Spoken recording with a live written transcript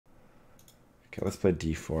Okay, let's play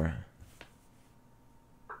d4.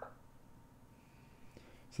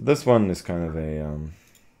 So this one is kind of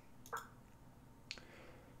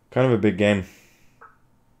a big game.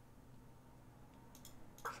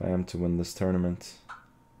 If I am to win this tournament.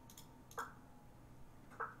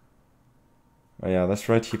 Oh yeah, that's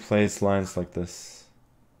right, he plays lines like this.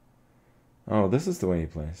 Oh, this is the way he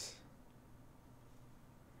plays.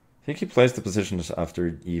 I think he plays the position just after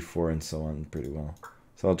e4 and so on pretty well.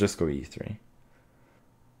 So I'll just go e3.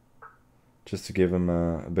 Just to give him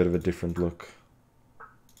a bit of a different look.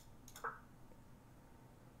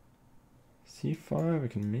 c5, I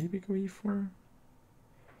can maybe go e4.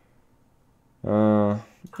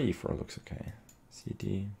 e4 looks okay.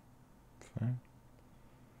 cd, fine.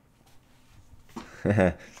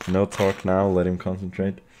 No talk now, let him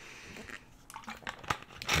concentrate.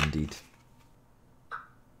 Indeed.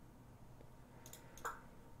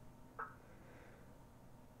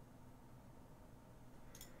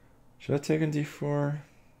 Should I take on d4?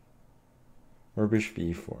 Or bishop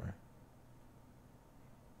e4?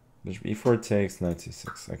 Bishop e4 takes, knight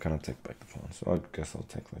c6. I cannot take back the pawn, so I guess I'll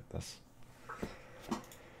take like this.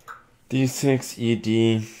 d6, ed.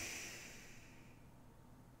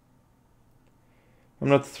 I'm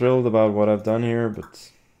not thrilled about what I've done here,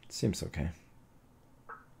 but it seems okay.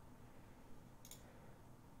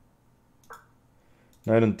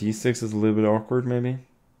 Knight on d6 is a little bit awkward, maybe.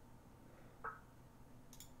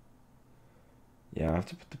 Yeah, I have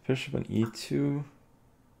to put the bishop on e2.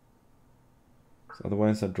 So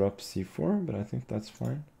otherwise I drop c4, but I think that's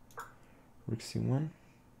fine. Rook c1.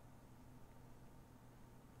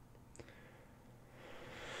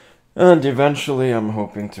 And eventually I'm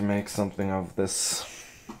hoping to make something of this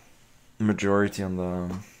majority on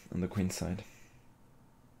the queen side.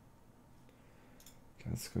 Okay,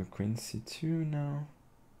 let's go queen c2 now.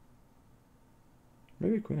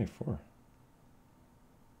 Maybe queen a4.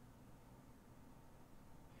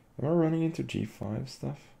 Am I running into g5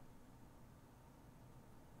 stuff?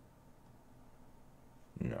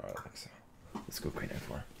 No, I don't think so. Let's go queen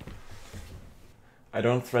a4. I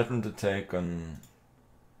don't threaten to take on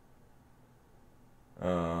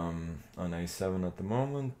a7 at the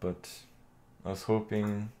moment, but I was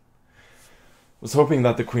hoping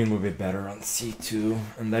that the queen would be better on c2,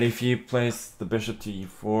 and that if he plays the bishop to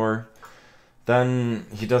e4, then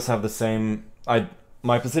he does have the same.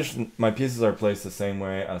 My pieces are placed the same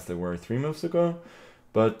way as they were 3 moves ago,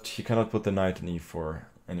 but he cannot put the knight on e4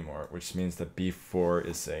 anymore, which means that b4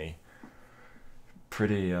 is a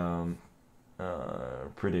pretty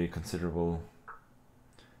considerable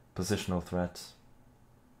positional threat.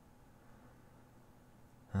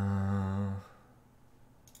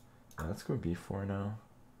 Let's go b4 now.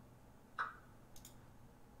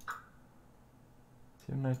 Do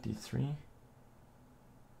you have knight d3?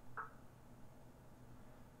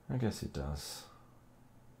 I guess he does.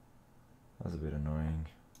 That's a bit annoying.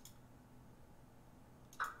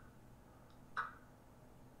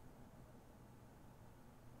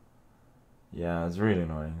 Yeah, it's really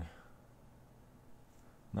annoying.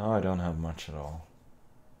 Now I don't have much at all.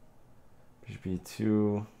 Bishop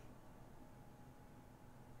e2.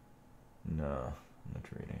 No,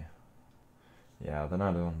 not really. Yeah, then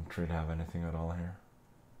I don't really have anything at all here.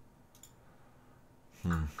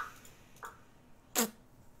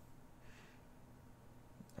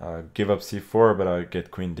 Give up c4, but I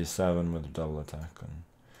get queen d7 with a double attack on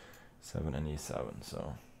 7 and e7,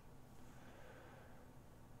 so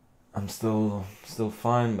I'm still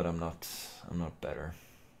fine, but I'm not better.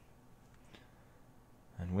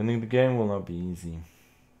 And winning the game will not be easy.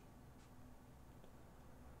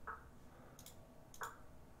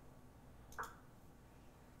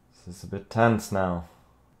 This is a bit tense now.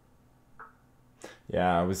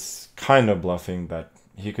 Yeah, I was kind of bluffing that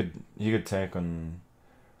he could take on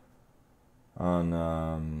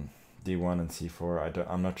d1 and c4.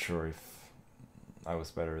 I'm not sure if I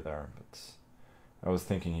was better there, but I was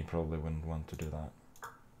thinking he probably wouldn't want to do that.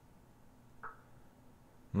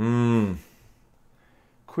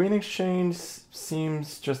 Queen exchange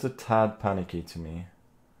seems just a tad panicky to me.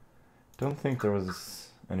 Don't think there was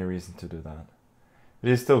any reason to do that. It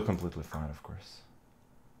is still completely fine, of course.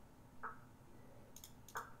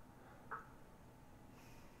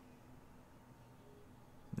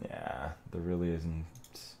 Yeah, there really isn't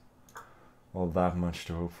all that much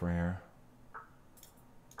to hope for here.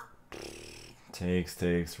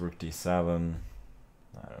 Takes, rook d7.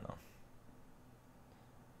 I don't know.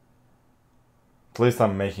 At least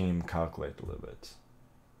I'm making him calculate a little bit.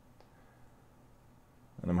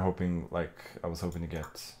 And I'm hoping, like, I was hoping to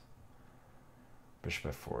get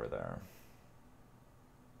bishop f4 there.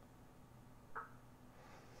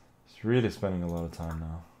 It's He's really spending a lot of time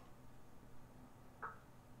now.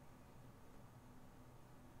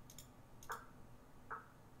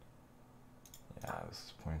 Yeah, this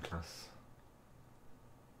is pointless.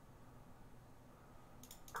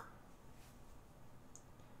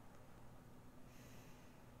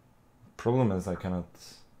 Problem is I cannot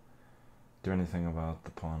do anything about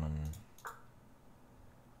the pawn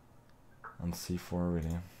on c4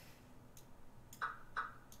 really.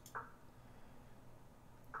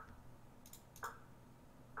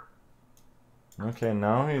 Okay,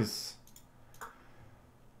 now he's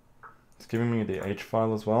giving me the h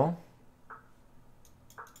file as well.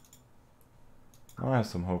 Now I have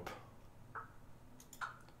some hope.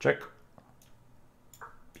 Check.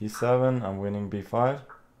 b7, I'm winning b5.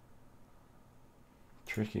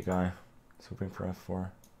 Tricky guy. He's hoping for f4.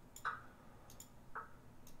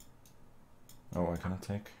 Oh, I cannot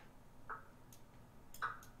take.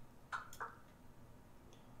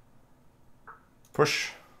 Push.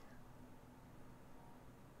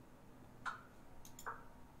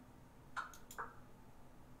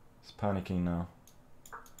 He's panicking now.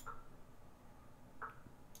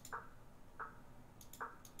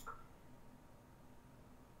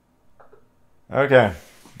 Okay,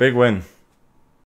 big win.